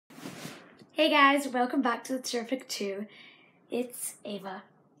Hey guys, welcome back to the Terrific 2. It's Ava.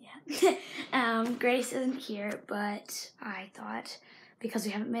 Yeah. Grace isn't here, but I thought, because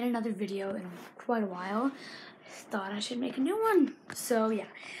we haven't made another video in quite a while, I thought I should make a new one. So yeah,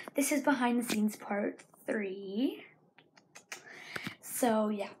 this is behind the scenes part 3. So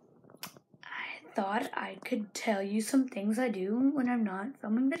yeah, I thought I could tell you some things I do when I'm not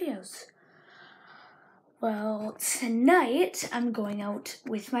filming videos. Well, tonight I'm going out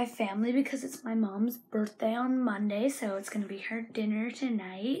with my family because it's my mom's birthday on Monday, so it's going to be her dinner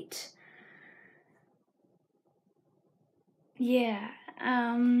tonight. Yeah,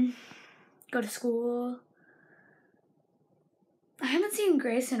 go to school. I haven't seen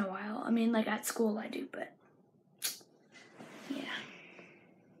Grace in a while. I mean, like at school I do, but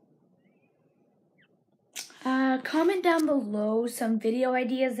yeah. Comment down below some video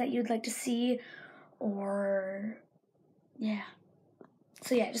ideas that you'd like to see, or yeah.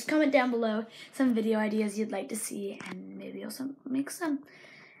 So yeah, just comment down below some video ideas you'd like to see, and maybe also make some.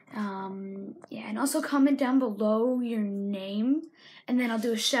 Yeah, and also comment down below your name, and then I'll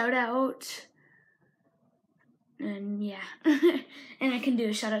do a shout out. And yeah, and I can do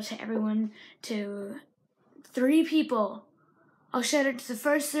a shout out to everyone, to 3 people. I'll shout out to the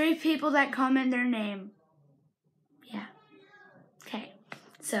first 3 people that comment their name. Yeah. Okay.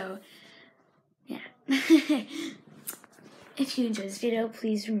 So, yeah. If you enjoyed this video,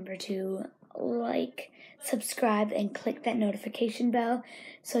 please remember to like, subscribe, and click that notification bell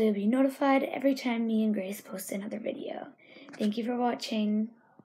so you'll be notified every time me and Grace post another video. Thank you for watching.